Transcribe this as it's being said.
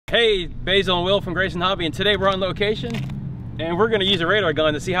Hey, Basil and Will from Grayson Hobby, and today we're on location and we're going to use a radar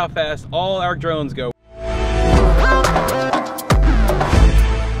gun to see how fast all our drones go.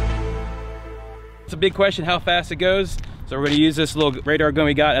 It's a big question how fast it goes, so we're going to use this little radar gun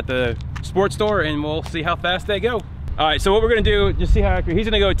we got at the sports store and we'll see how fast they go. All right, so what we're going to do, just see how accurate. He's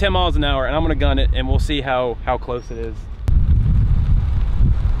going to go 10 miles an hour and I'm going to gun it and we'll see how close it is.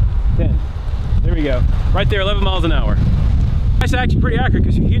 10. There we go. Right there, 11 miles an hour. That's actually pretty accurate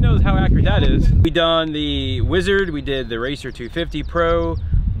because he knows how accurate that is. We done the Wizard, we did the Racer 250 Pro,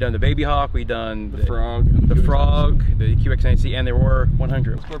 we done the BabyHawk, we done the Frog, the QX90C, and the Aurora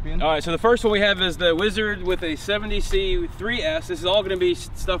 100. Scorpion. All right, so the first one we have is the Wizard with a 70C 3S. This is all going to be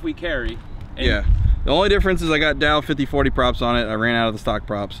stuff we carry. And yeah. The only difference is I got Dow 50/40 props on it. I ran out of the stock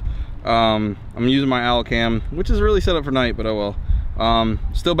props. I'm using my owl cam, which is really set up for night, but oh well.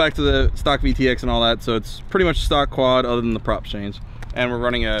 Still back to the stock VTX and all that, so it's pretty much stock quad other than the props change. And we're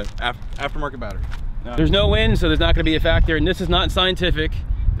running a aftermarket battery. There's no wind, so there's not going to be a factor, and this is not scientific.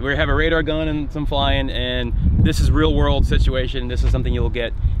 We have a radar gun and some flying, and this is real world situation. This is something you'll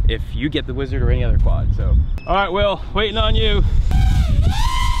get if you get the Wizard or any other quad. So, all right, Will, waiting on you.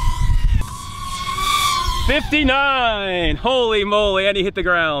 59, holy moly, and he hit the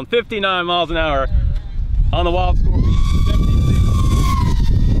ground. 59 miles an hour on the Wild Scorpion.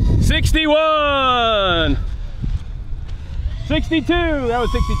 61, 62, that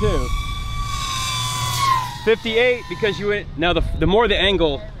was 62. 58 because you went, now the more the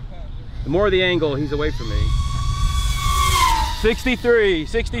angle, he's away from me. 63,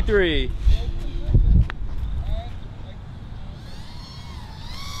 63.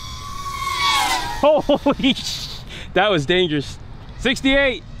 Holy sh, that was dangerous.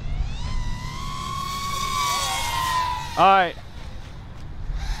 68. All right.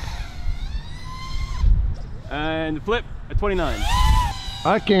 And the flip at 29.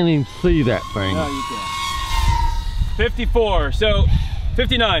 I can't even see that thing. No, you can't. 54, so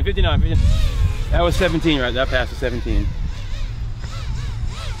 59, 59. That was 17, right? That pass was 17.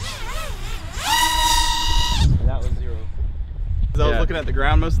 And that was 0. I was looking at the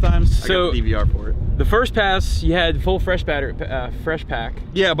ground most times. So I got the DVR for it. The first pass, you had full fresh battery, fresh pack.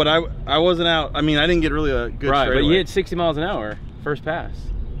 Yeah, but I wasn't out. I mean, I didn't get really a good right, straightaway. But you hit 60 miles an hour first pass.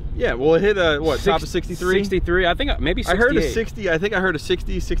 Yeah, well, it hit what, top of 63? 63, I think maybe 68. I heard a 60, I think I heard a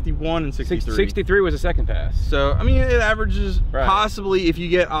 60, 61, and 63. 63 was the second pass. So, I mean, it averages possibly, if you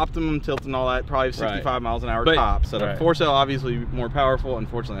get optimum tilt and all that, probably 65 miles an hour top. So the 4-cell obviously more powerful.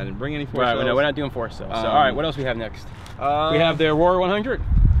 Unfortunately, I didn't bring any 4-cells. No, we're not doing 4-cells. So, all right, what else we have next? We have the Aurora 100.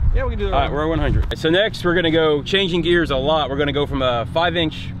 Yeah, we can do that. All right, Aurora 100. So next, we're gonna go changing gears a lot. We're gonna go from a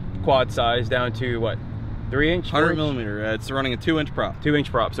 5-inch quad size down to what? 3-inch? 100 millimeter. It's running a 2-inch prop. 2-inch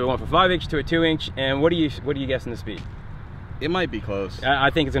prop. So we went from 5-inch to a 2-inch. And what do you guessing the speed? It might be close. I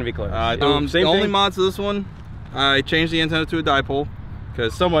think it's gonna be close. The only mods to this one, I changed the antenna to a dipole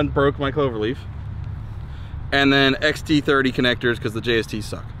because someone broke my cloverleaf, and then XT30 connectors because the JSTs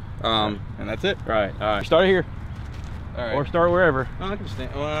suck. And that's it. Right. All right. Start here. All right. Or start wherever. No, I can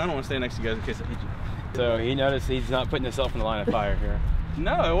stand. Well, I don't want to stand next to you guys in case I hit you. So he noticed he's not putting himself in the line of fire here.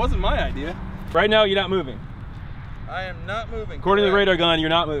 No, it wasn't my idea. Right now, you're not moving. I am not moving. According to the radar gun, you're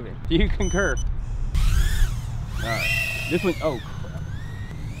not moving. Do you concur? All right. This one, oh crap.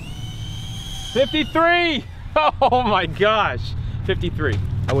 53! Oh my gosh. 53.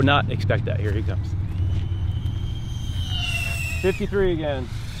 I would not expect that. Here he comes. 53 again.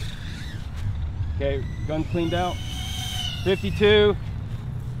 Okay, gun cleaned out. 52.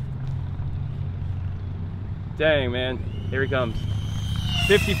 Dang, man. Here he comes.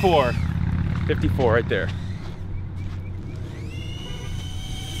 54. 54 right there.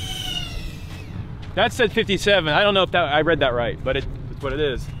 That said 57. I don't know if I read that right, but it's what it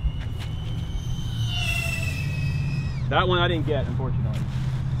is. That one I didn't get, unfortunately.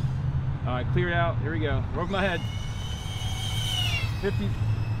 All right, clear it out. Here we go. Over my head. 50.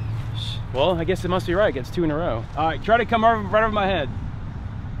 Well, I guess it must be right. It's 2 in a row. All right, try to come right over my head.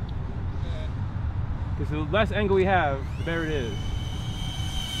 Because the less angle we have, the better it is.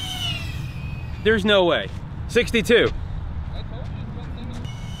 There's no way. 62.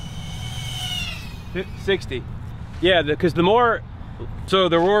 60. Yeah, because the more, so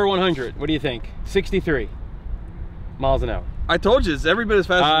the Aurora 100, what do you think? 63 miles an hour. I told you, it's every bit as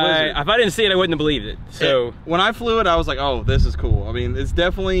fast as Wizard. If I didn't see it, I wouldn't have believed it. So when I flew it, I was like, oh, this is cool. I mean, it's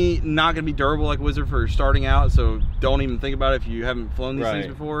definitely not going to be durable like Wizard for starting out, so don't even think about it if you haven't flown these things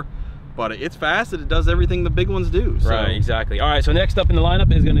before. But it's fast and it does everything the big ones do. So. Right, exactly. All right, so next up in the lineup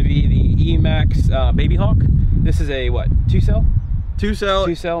is going to be the Emax BabyHawk. This is a, what, 2-cell? 2 cell.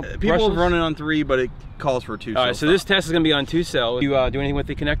 2 cell. People have run it on 3, but it calls for 2 cell. All right, so this test is going to be on 2 cell. You do anything with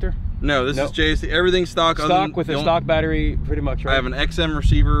the connector? No, this is JST. Everything's stock. Stock with a stock battery, pretty much. Right? I have an XM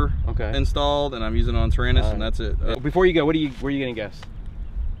receiver okay. installed, and I'm using it on Tyrannus, and that's it. Before you go, where are you going to guess?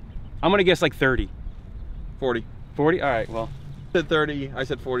 I'm going to guess like 30. 40. 40? All right, well. I said 30, I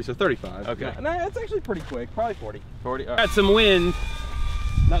said 40, so 35. Okay. Yeah, no, that's actually pretty quick. Probably 40. 40. All right. Got some wind.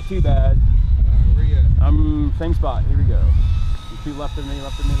 Not too bad. Where you at? Same spot. Here we go. Two left of me,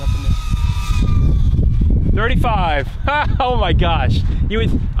 left of me, left of me. 35. Oh my gosh.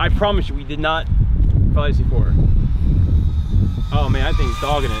 I promise you, we did not probably see 4. Oh man, that thing's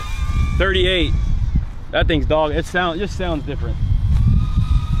dogging it. 38. That thing's dogging it. It just sounds different.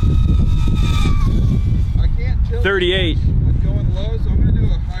 I can't tilt 38. with going low, so I'm gonna do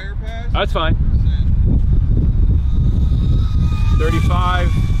a higher pass. That's fine. 35.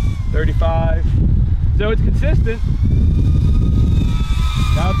 35. So it's consistent.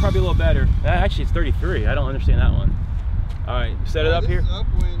 That was probably a little better. Actually, it's 33. I don't understand that one. All right, set it up here.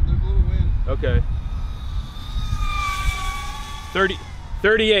 Upwind. There's a little wind. Okay.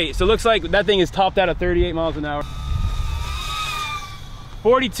 38. So it looks like that thing is topped out at 38 miles an hour.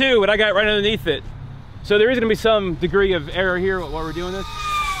 42, what I got right underneath it. So there is going to be some degree of error here while we're doing this.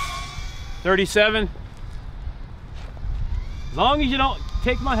 37. As long as you don't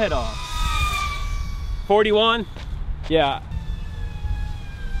take my head off. 41. Yeah.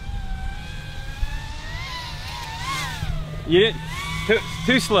 You didn't,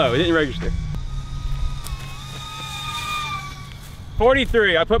 too slow, it didn't register.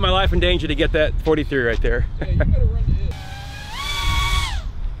 43, I put my life in danger to get that 43 right there. Yeah, you gotta run to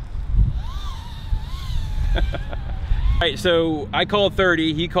it. All right, so I called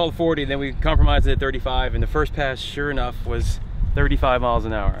 30, he called 40, then we compromised it at 35, and the first pass, sure enough, was 35 miles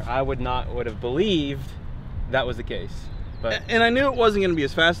an hour. I would have believed that was the case. But, and I knew it wasn't going to be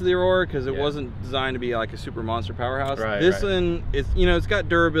as fast as the Aurora because it wasn't designed to be like a super monster powerhouse. Right, this one, it's it's got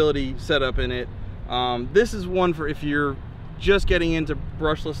durability set up in it. This is one for if you're just getting into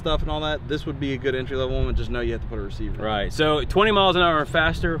brushless stuff and all that. This would be a good entry level one, and just know you have to put a receiver. Right. So 20 miles an hour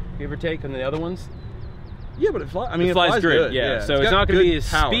faster, give or take, than the other ones. Yeah, but it flies. I mean, it flies good. Yeah. So it's not going to be a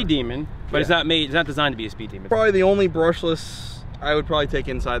power. Speed demon, but it's not designed to be a speed demon. Probably the only brushless I would probably take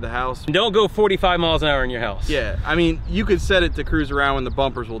inside the house. Don't go 45 miles an hour in your house. Yeah, I mean, you could set it to cruise around when the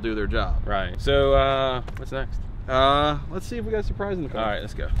bumpers will do their job. Right. So, what's next? Let's see if we got a surprise in the car. All right,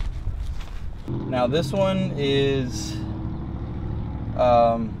 let's go. Now this one is,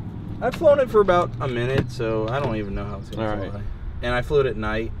 I've flown it for about a minute, so I don't even know how it's gonna fly. And I flew it at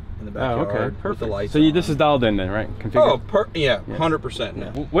night in the backyard. Oh, okay, perfect. With the lights so this is dialed in then, right? Configured? Oh, yeah, 100% now.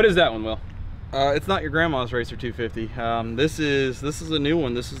 What is that one, Will? It's not your grandma's Racer 250. This is a new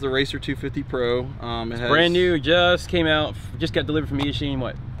one. This is the Racer 250 Pro. It has brand new, just came out, just got delivered from Eachine,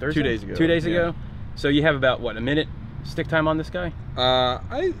 what, Thursday? 2 days ago. 2 days ago? So you have about, what, a minute stick time on this guy?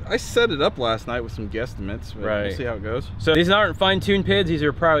 I set it up last night with some guesstimates. But we'll see how it goes. So these aren't fine-tuned PIDs. These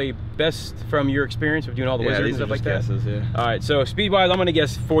are probably best from your experience of doing all the wizards and stuff like that. Guesses, yeah. All right, so speed-wise, I'm going to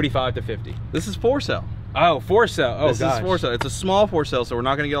guess 45 to 50. This is 4-cell. Oh, 4-cell. Oh, this is 4-cell. It's a small 4-cell, so we're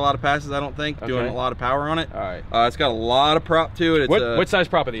not going to get a lot of passes, I don't think, doing a lot of power on it. All right. It's got a lot of prop to it. It's what size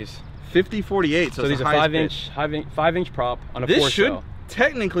prop are these? 50-48. So these are 5-inch prop on a 4-cell. This should,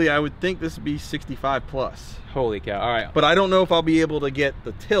 technically, I would think this would be 65 plus. Holy cow. All right. But I don't know if I'll be able to get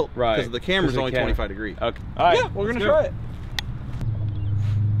the tilt because the camera's only 25 degrees. Okay. All right. Yeah, we're going to try it.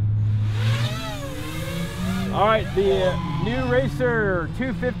 All right, the new Racer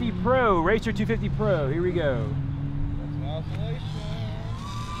 250 Pro, Racer 250 Pro, here we go.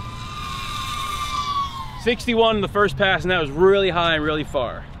 61 in the first pass, and that was really high and really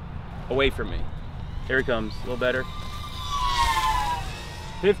far away from me. Here it comes, a little better.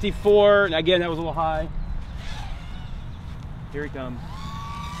 54, and again, that was a little high. Here he comes.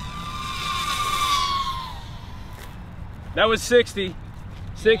 That was 60.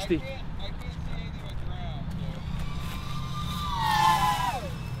 60.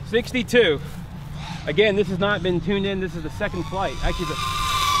 62. Again, this has not been tuned in. This is the second flight. Actually,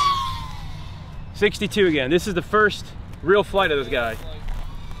 62 again. This is the first real flight of this guy.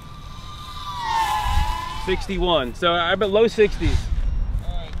 61. So I bet low 60s.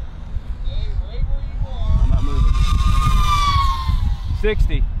 All right. Stay right where you are. I'm not moving.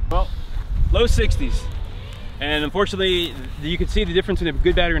 60. Well, low 60s. And unfortunately, you can see the difference in a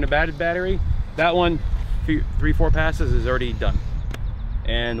good battery and a bad battery. That one, 3-4 passes is already done.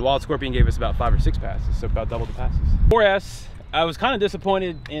 And Wild Scorpion gave us about 5 or 6 passes, so about double the passes. 4S, I was kind of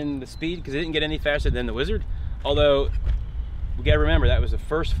disappointed in the speed because it didn't get any faster than the Wizard. Although we gotta remember that was the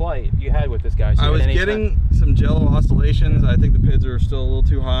first flight you had with this guy. So I was getting some jello oscillations. I think the PIDs are still a little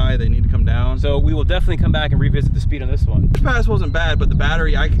too high. They need to come down. So we will definitely come back and revisit the speed on this one. This pass wasn't bad, but the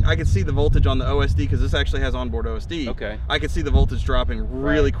battery, I could see the voltage on the OSD because this actually has onboard OSD. Okay. I could see the voltage dropping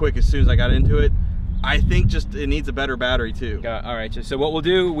really quick as soon as I got into it. I think just it needs a better battery too. All right, so what we'll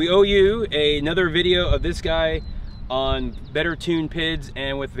do, we owe you another video of this guy on better tuned PIDs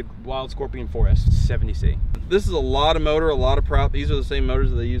and with the Wild Scorpion 4S 70C. This is a lot of motor, a lot of prop. These are the same motors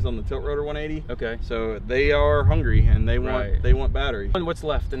that they used on the tilt rotor 180. Okay. So they are hungry and they want battery. And what's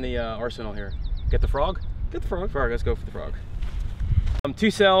left in the arsenal here? Get the frog? Get the frog. Let's go for the frog.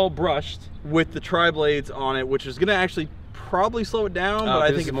 2-cell brushed with the tri-blades on it, which is gonna actually probably slow it down, but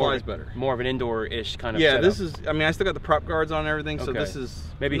I think it flies better. More of an indoor-ish kind of setup. This is, I mean, I still got the prop guards on and everything, so this is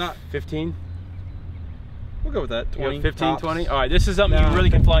maybe not 15. We'll go with that. 20, 15, tops. 20. All right, this is something you really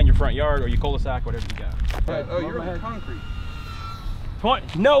can fly in your front yard or your cul-de-sac, whatever you got. Right. Oh, you're on concrete.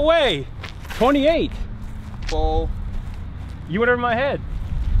 20, no way. 28. Full. You went over my head.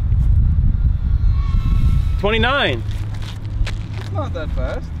 29. It's not that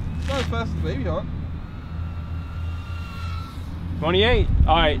fast. It's not as fast as the BabyHawk. 28.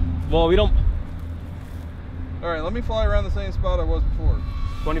 All right. Well, we don't. All right. Let me fly around the same spot I was before.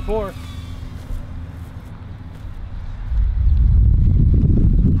 24.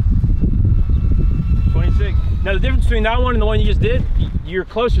 26. Now the difference between that one and the one you just did, you're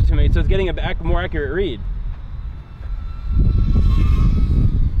closer to me, so it's getting a more accurate read.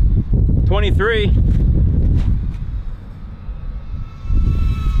 23.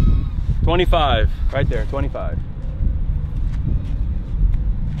 25. Right there. 25.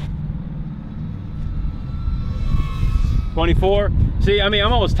 24. See, I mean,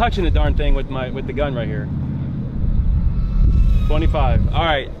 I'm almost touching the darn thing with the gun right here. 25. All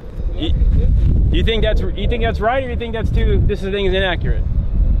right. You think that's right, or you think that's this thing is inaccurate?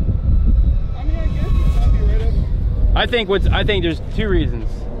 I mean, I guess it might be right up. I think there's two reasons.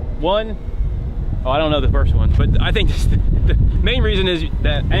 One, I don't know the first one, but I think the main reason is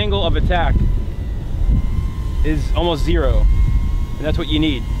that angle of attack is almost zero, and that's what you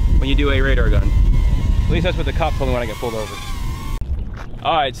need when you do a radar gun. At least that's what the cop told me when I got pulled over.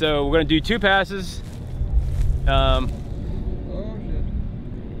 All right, so we're gonna do 2 passes. Oh shit!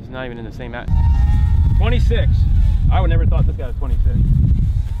 It's not even in the same 26. I would never thought this guy was 26.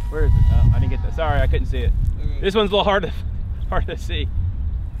 Where is it? Oh, I didn't get that. Sorry, I couldn't see it. Okay. This one's a little hard to see.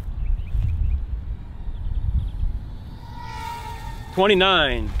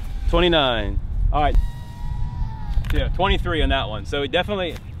 29. 29. All right. Yeah, 23 on that one. So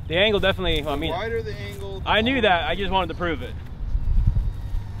definitely, the angle definitely. I mean, wider the angle. I knew that. I just wanted to prove it.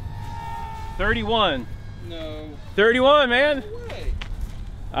 31. No. 31, man. No way.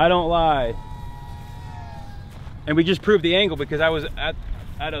 I don't lie. And we just proved the angle because I was at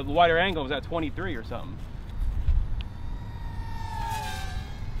a wider angle. I was at 23 or something.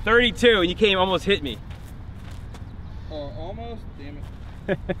 32, and you came almost hit me. Oh, almost? Damn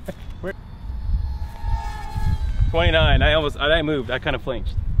it. 29. I moved. I kind of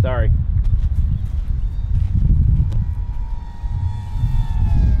flinched. Sorry.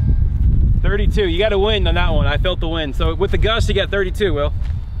 32. You got a wind on that one. I felt the wind. So with the gust, you got 32, Will.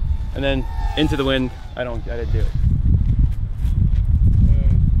 And then into the wind, I didn't do it.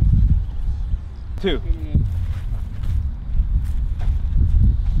 2.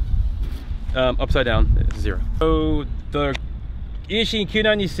 Upside down, 0. So the Eachine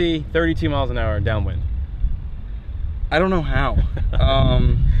Q90C, 32 miles an hour downwind. I don't know how.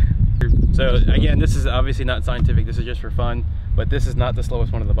 So again, this is obviously not scientific. This is just for fun. But this is not the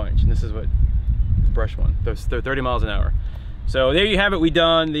slowest one of the bunch. And this is what the brush one. They're 30 miles an hour. So there you have it. We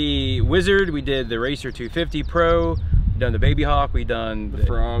done the Wizard. We did the Racer 250 Pro. We done the BabyHawk. We done the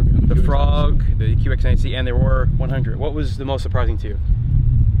Frog, the QX90C, and the Aurora 100. What was the most surprising to you?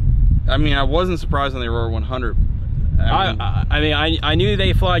 I mean, I wasn't surprised on the Aurora 100. I knew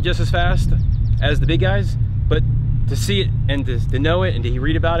they fly just as fast as the big guys, but to see it and to know it and to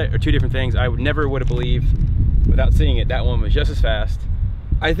read about it are two different things. I never would have believed without seeing it that one was just as fast.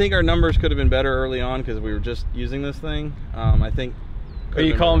 I think our numbers could have been better early on because we were just using this thing. I think. Are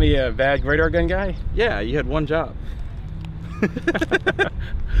you calling me a bad radar gun guy? Yeah, you had one job.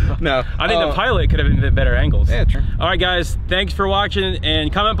 No, I think the pilot could have been at better angles. Yeah, true. All right, guys, thanks for watching,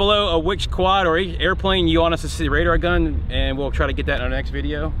 and comment below which quad or airplane you want us to see the radar gun, and we'll try to get that in our next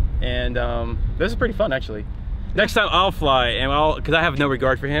video. And this is pretty fun, actually. Next time I'll fly, and because I have no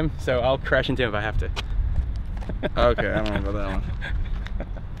regard for him, so I'll crash into him if I have to. Okay, I don't know about that one.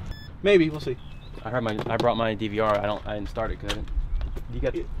 Maybe, we'll see. I brought my DVR. I didn't start it because I didn't. You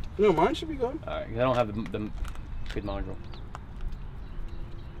got? No, mine should be good. All right, I don't have the good module.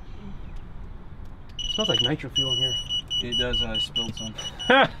 smells like nitro fuel in here. It does. I spilled some.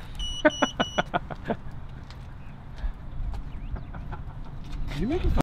 You making